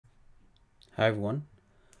Hi everyone,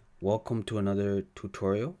 welcome to another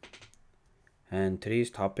tutorial, and today's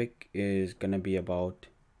topic is going to be about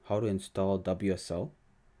how to install WSL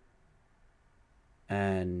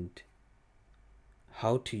and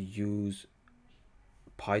how to use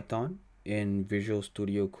Python in Visual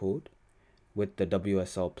Studio Code with the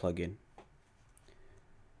WSL plugin.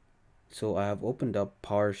 So I have opened up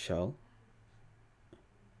PowerShell.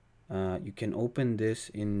 You can open this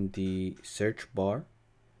in the search bar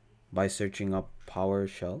by searching up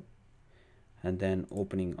PowerShell and then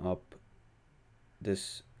opening up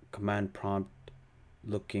this command prompt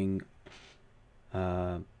looking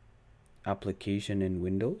application in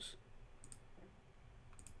Windows.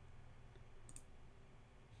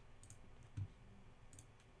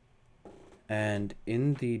 And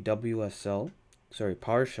in the PowerShell,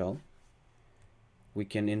 we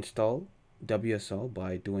can install WSL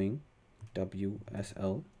by doing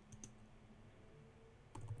WSL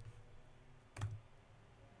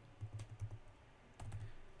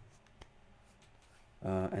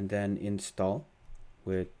and then install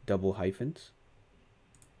with double hyphens.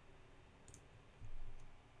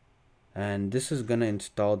 And this is gonna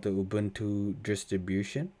install the Ubuntu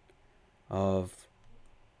distribution of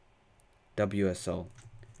WSL.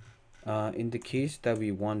 In the case that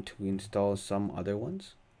we want to install some other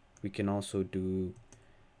ones, we can also do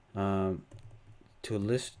to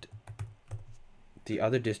list the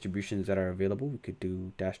other distributions that are available. We could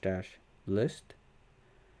do -- list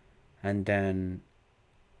and then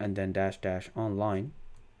 -- online.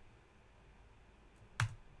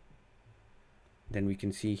 Then we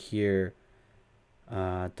can see here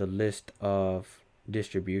the list of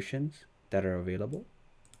distributions that are available.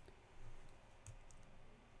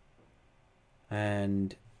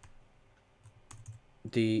 And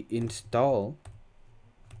the install,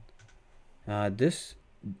 this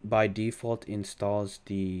by default installs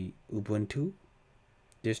the Ubuntu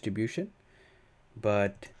distribution,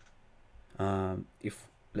 but if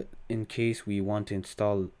in case we want to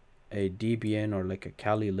install a Debian or like a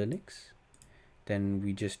Kali Linux, then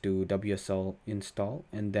we just do WSL install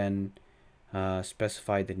and then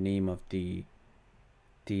specify the name of the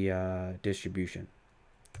distribution.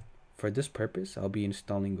 For this purpose, I'll be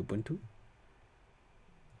installing Ubuntu.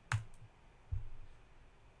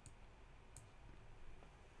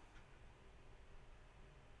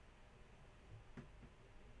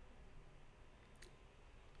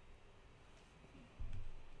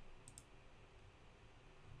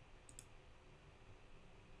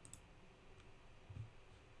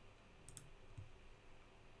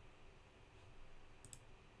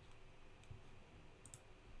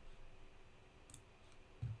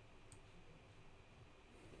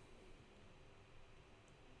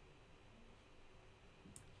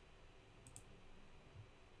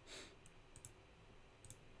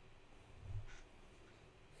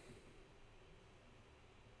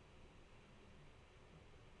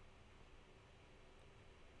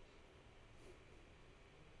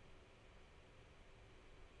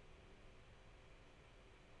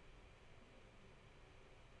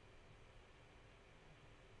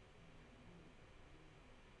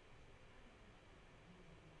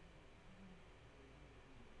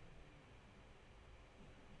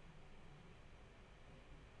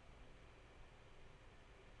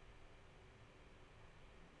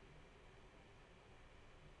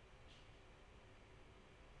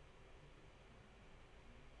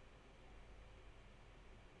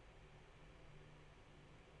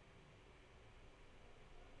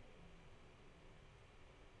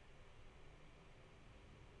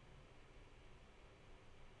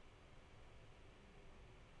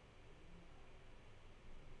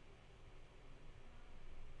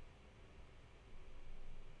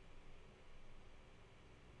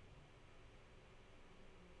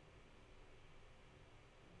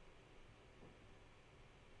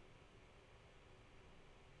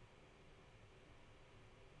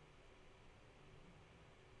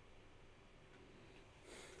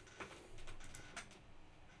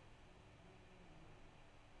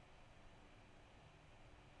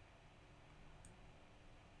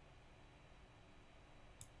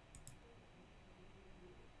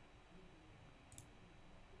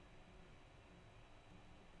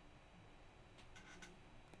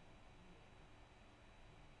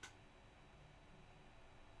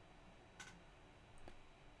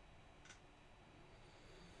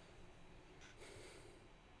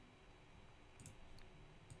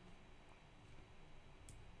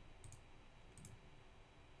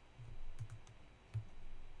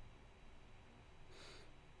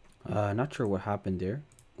 Not sure what happened there.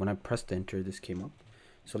 When I pressed enter, this came up.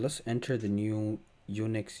 So let's enter the new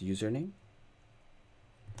Unix username.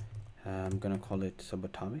 I'm gonna call it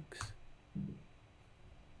subatomics.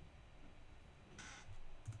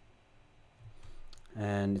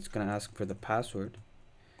 And it's gonna ask for the password.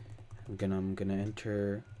 I'm gonna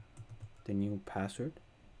enter the new password.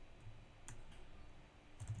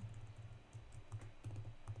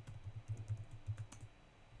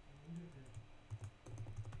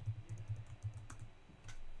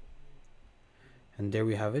 And there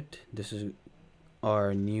we have it. This is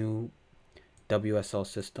our new WSL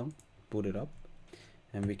system booted up,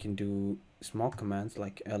 and we can do small commands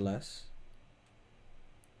like ls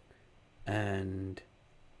and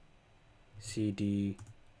cd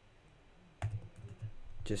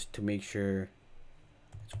just to make sure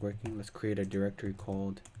it's working. Let's create a directory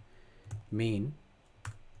called main.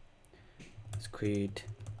 Let's create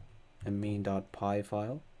a main.py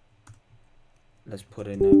file. Let's put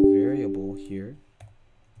in a variable here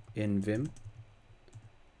in vim,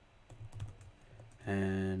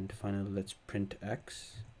 and finally let's print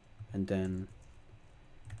x, and then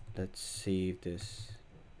let's save this.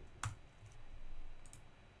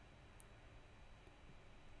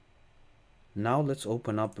 Now let's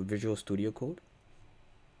open up Visual Studio Code.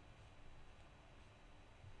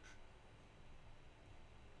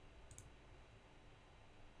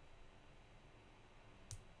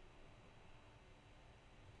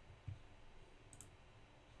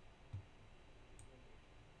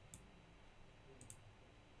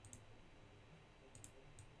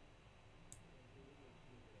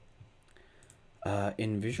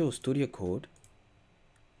 In Visual Studio Code,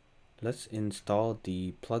 let's install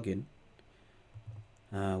the plugin,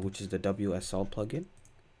 which is the WSL plugin.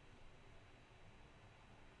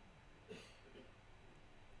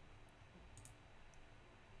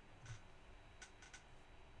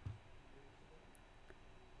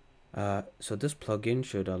 So this plugin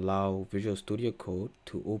should allow Visual Studio Code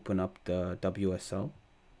to open up the WSL.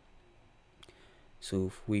 So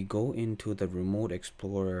if we go into the Remote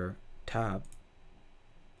Explorer tab,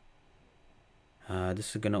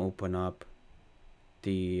 this is going to open up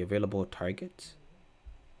the available targets.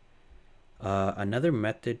 Another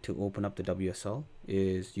method to open up the WSL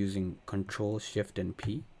is using Control Shift and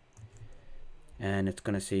P, and it's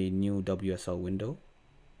going to say new WSL window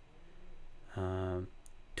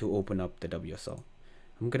to open up the WSL.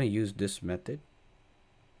 I'm going to use this method.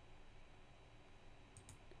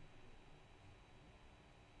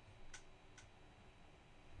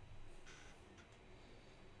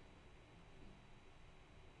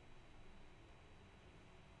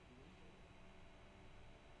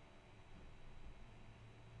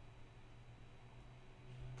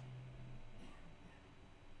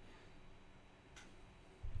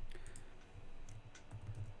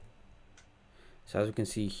 So as you can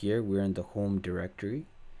see here, we're in the home directory.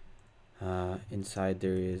 Inside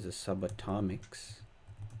there is a subatomics,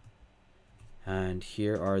 and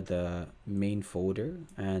here are the main folder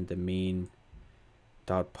and the main.py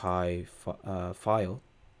file,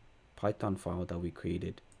 Python file that we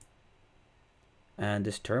created. And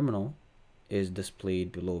this terminal is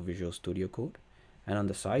displayed below Visual Studio Code, and on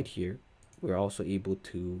the side here we're also able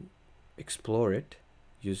to explore it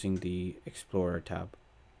using the Explorer tab.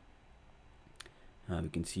 We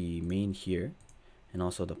can see main here, and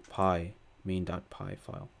also the main.py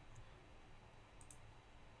file.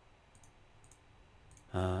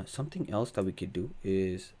 Something else that we could do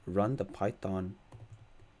is run the Python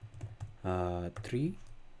 3.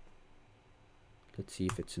 Let's see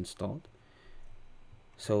if it's installed.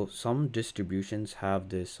 So some distributions have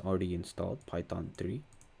this already installed, Python 3.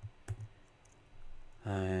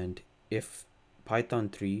 And if Python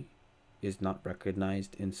 3 is not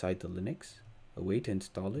recognized inside the Linux, a way to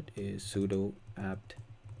install it is sudo apt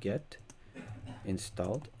get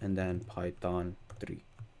installed and then Python 3.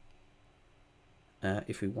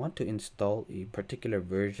 If we want to install a particular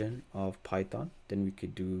version of Python, then we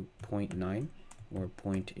could do 0.9 or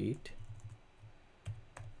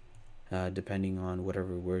 0.8, depending on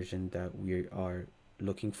whatever version that we are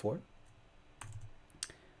looking for.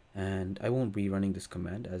 And I won't be running this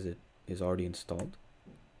command as it is already installed.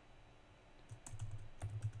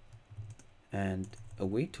 And a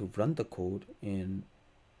way to run the code in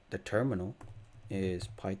the terminal is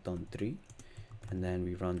Python 3, and then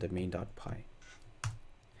we run the main.py.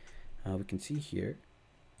 We can see here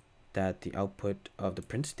that the output of the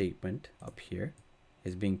print statement up here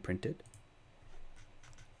is being printed.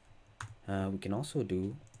 We can also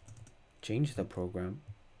change the program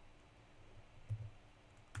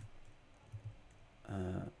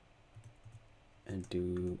and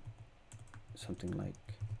do something like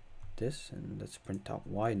this, and let's print out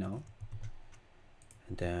y now,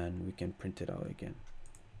 and then we can print it out again.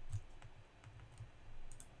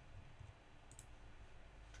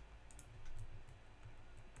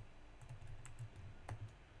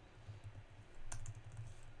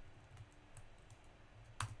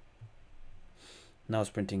 Now it's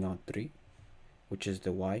printing out 3, which is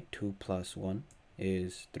the y. 2 plus 1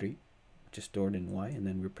 is 3, which is stored in y, and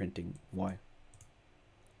then we're printing y.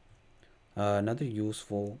 Another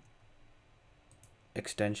useful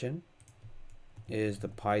extension is the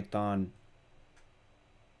Python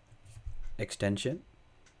extension,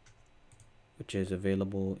 which is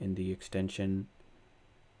available in the extension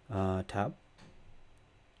tab.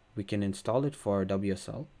 We can install it for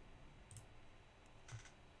WSL.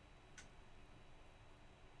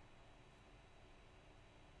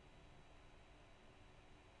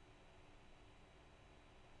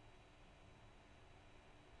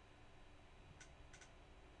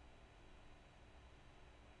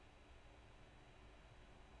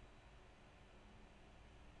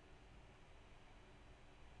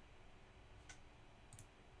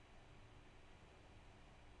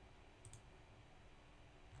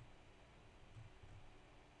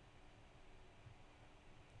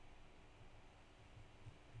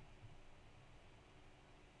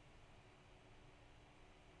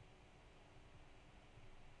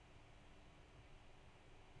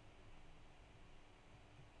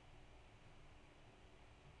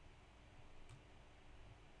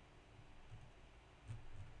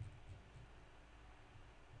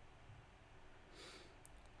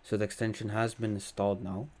 So the extension has been installed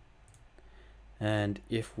now, and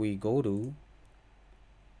if we go to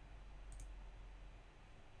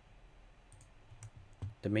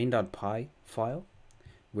the main.py file,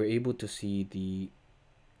 we're able to see the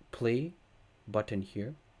play button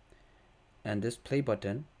here, and this play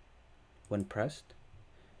button, when pressed,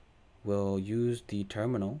 will use the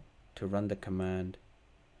terminal to run the command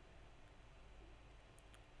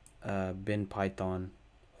bin python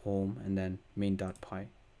home and then main.py,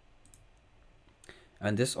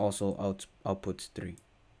 and this also outputs 3.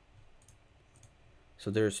 So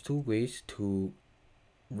there's 2 ways to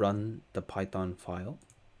run the Python file,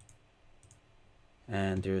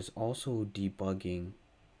 and there's also debugging,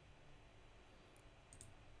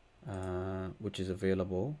 which is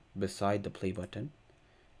available beside the play button,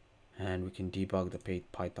 and we can debug the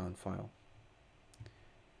Python file.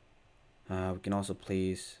 We can also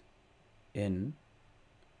place in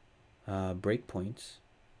breakpoints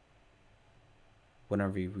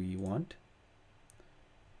whenever we want,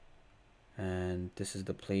 and this is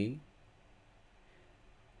the play,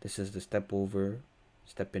 this is the step over,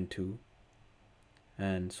 step into,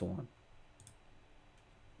 and so on.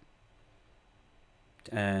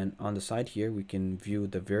 And on the side here we can view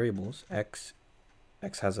the variables. X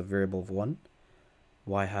has a variable of 1,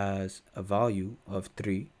 y has a value of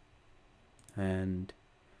 3, and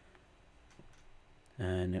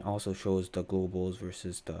it also shows the globals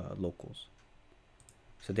versus the locals.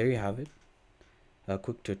 So there you have it, a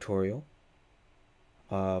quick tutorial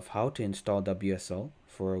of how to install WSL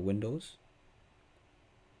for Windows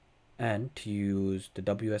and to use the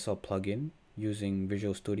WSL plugin using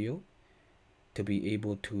Visual Studio to be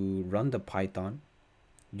able to run the Python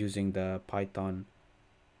using the Python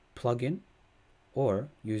plugin or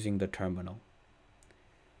using the terminal.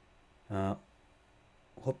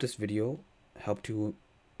 Hope this video helped you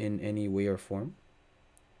in any way or form.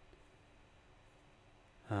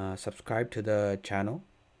 Subscribe to the channel.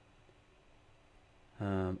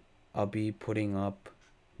 I'll be putting up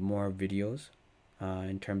more videos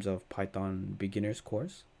in terms of Python beginners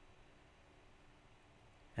course,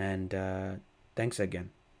 and thanks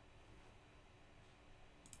again.